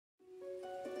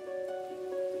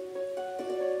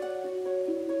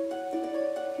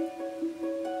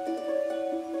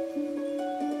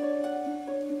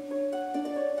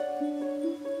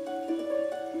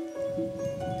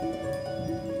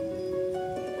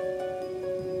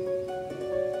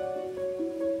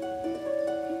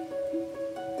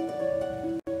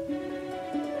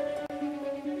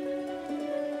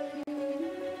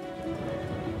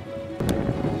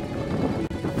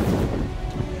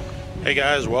Hey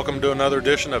guys, welcome to another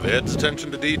edition of Ed's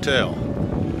Attention to Detail.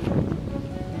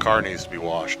 Car needs to be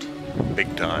washed,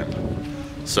 big time.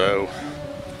 So,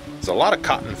 there's a lot of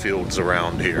cotton fields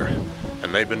around here,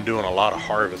 and they've been doing a lot of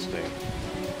harvesting.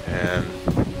 And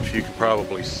if you can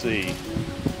probably see,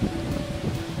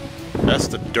 that's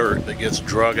the dirt that gets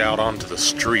drug out onto the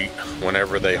street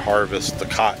whenever they harvest the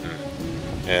cotton.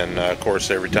 And of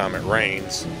course, every time it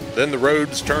rains, then the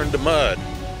roads turn to mud,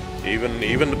 even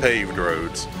the paved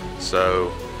roads.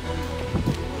 So,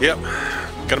 yep,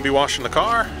 gonna be washing the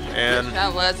car, and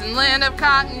that wasn't land of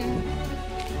cotton.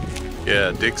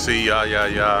 Yeah, Dixie, yeah. Anyway.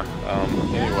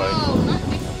 No, not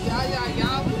Dixie,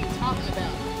 yeah. What are you talking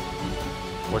about?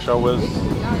 Wish I was. Dixie,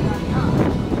 yeah.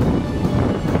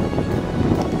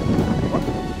 What?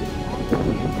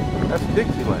 That's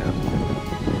Dixieland.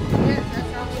 Yes,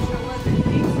 that's how I wish I was in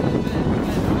Dixie, but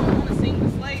I don't want to sing the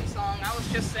slave song. I was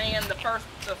just saying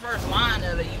the first line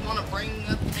of it. You want to bring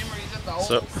up memories of the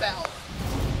old South.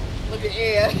 Look at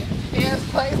Ed. Ed's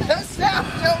playing the South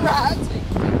Joe Rising.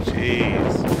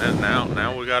 Jeez, and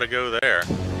now we gotta go there.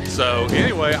 So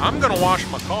anyway, I'm gonna wash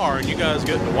my car, and you guys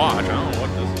get to watch. I don't know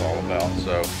what this is all about.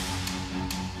 So.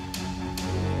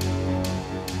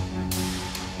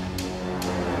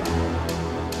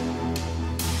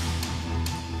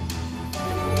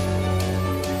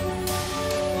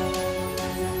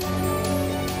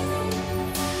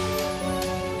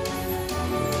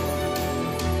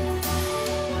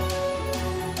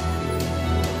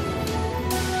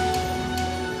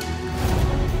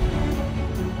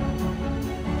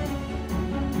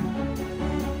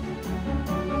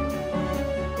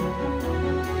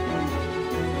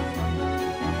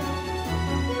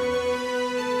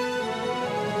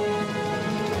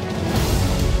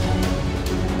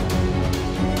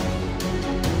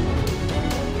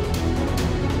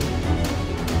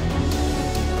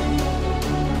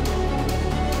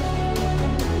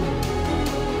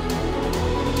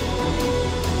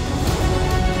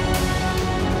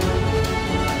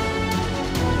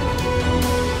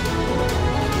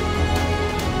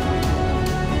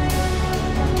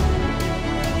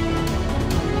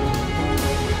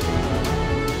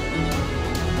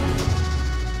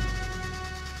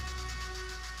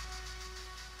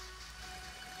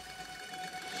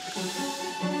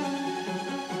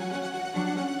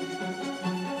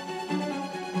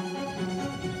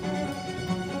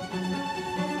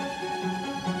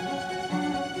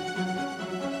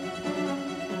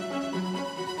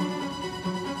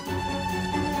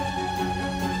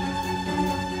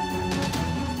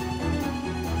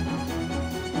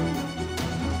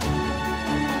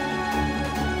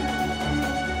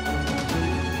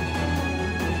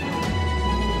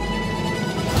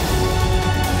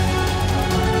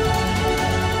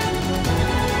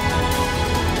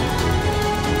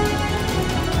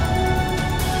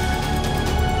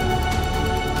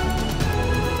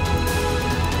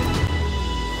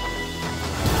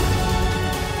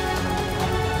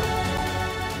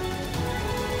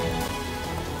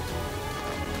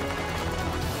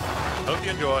 Hope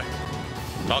you enjoy.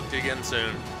 Talk to you again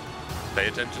soon. Pay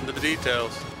attention to the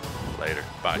details. Later.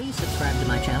 Bye. Please subscribe to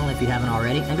my channel if you haven't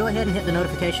already, and go ahead and hit the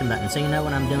notification button so you know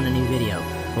when I'm doing a new video.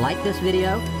 Like this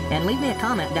video, and leave me a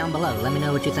comment down below. Let me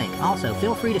know what you think. Also,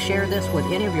 feel free to share this with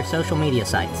any of your social media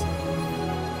sites.